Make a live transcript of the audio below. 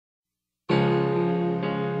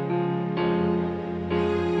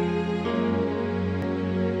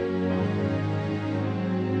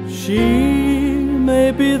She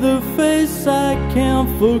may be the face I can't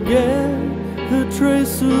forget, the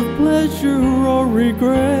trace of pleasure or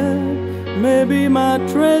regret, maybe my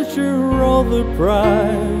treasure or the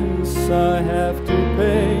price I have to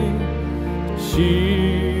pay.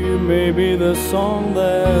 She may be the song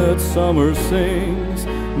that summer sings,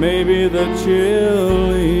 maybe the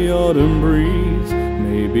chilly autumn breeze,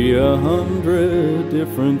 maybe 100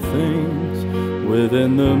 different things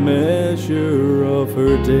within the measure of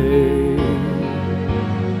her day.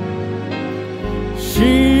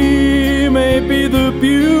 She may be the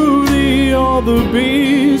beauty or the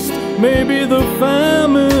beast, maybe the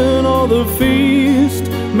famine or the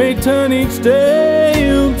feast, may turn each day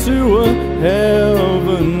into a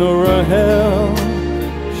heaven or a hell.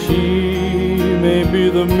 She may be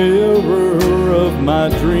the mirror of my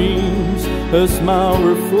dreams, a smile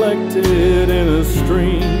reflected in a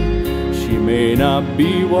stream. She may not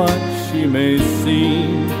be what she may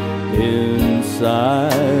seem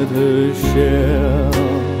inside her shell.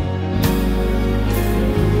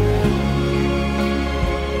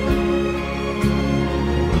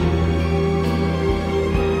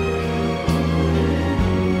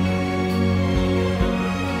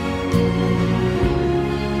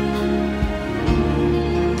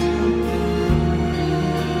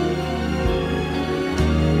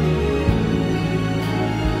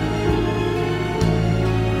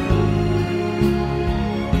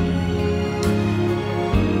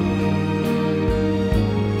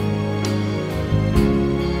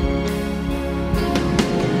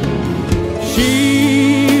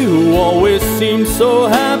 Seems so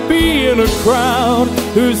happy in a crowd,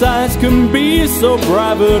 whose eyes can be so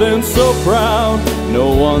private and so proud.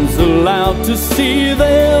 No one's allowed to see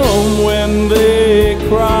them when they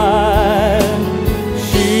cry.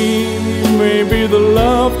 She may be the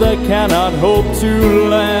love that cannot hope to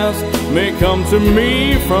last, may come to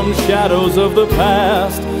me from shadows of the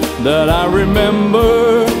past that I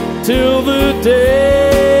remember till the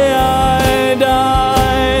day I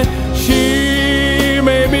die. She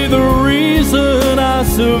may be the reason I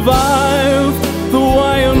survive, the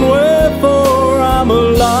why and wherefore I'm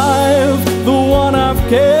alive, the one I've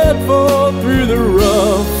cared for through the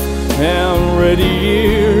rough and ready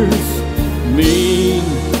years. Me,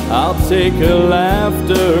 I'll take her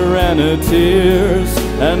laughter and her tears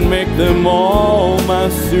and make them all my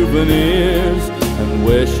souvenirs. And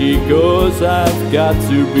where she goes I've got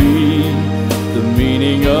to be. The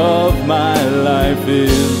meaning of my life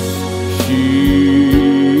is